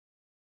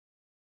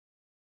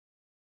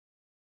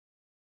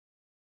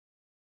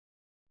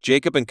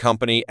Jacob &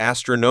 Company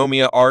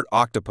Astronomia Art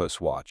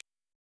Octopus watch.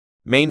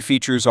 Main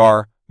features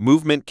are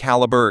movement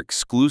caliber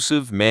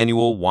exclusive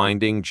manual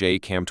winding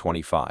J-Cam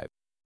 25.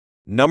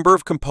 Number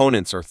of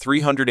components are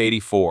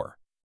 384.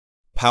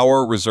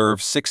 Power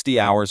reserve 60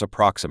 hours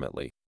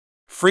approximately.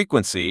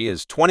 Frequency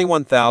is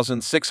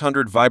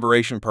 21,600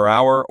 vibration per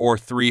hour or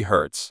 3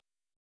 Hz.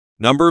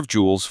 Number of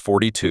joules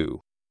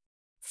 42.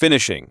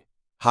 Finishing,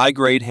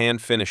 high-grade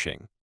hand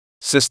finishing.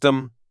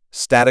 System,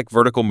 static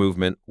vertical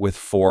movement with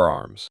 4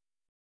 arms.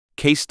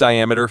 Case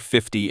diameter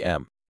 50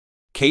 m.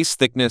 Case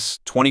thickness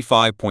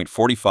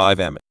 25.45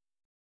 m.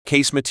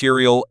 Case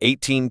material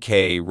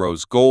 18K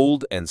rose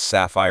gold and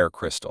sapphire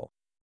crystal.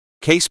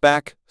 Case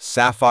back,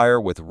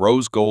 sapphire with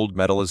rose gold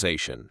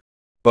metallization.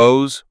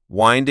 Bows,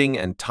 winding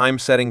and time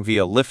setting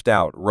via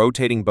lift-out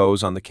rotating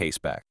bows on the case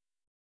back.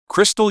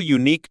 Crystal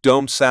unique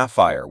domed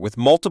sapphire with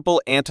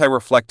multiple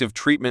anti-reflective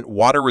treatment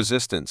water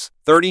resistance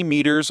 30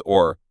 meters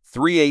or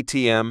 3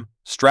 ATM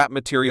strap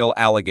material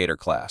alligator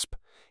clasp.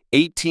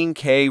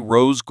 18K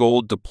rose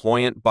gold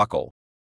deployant buckle.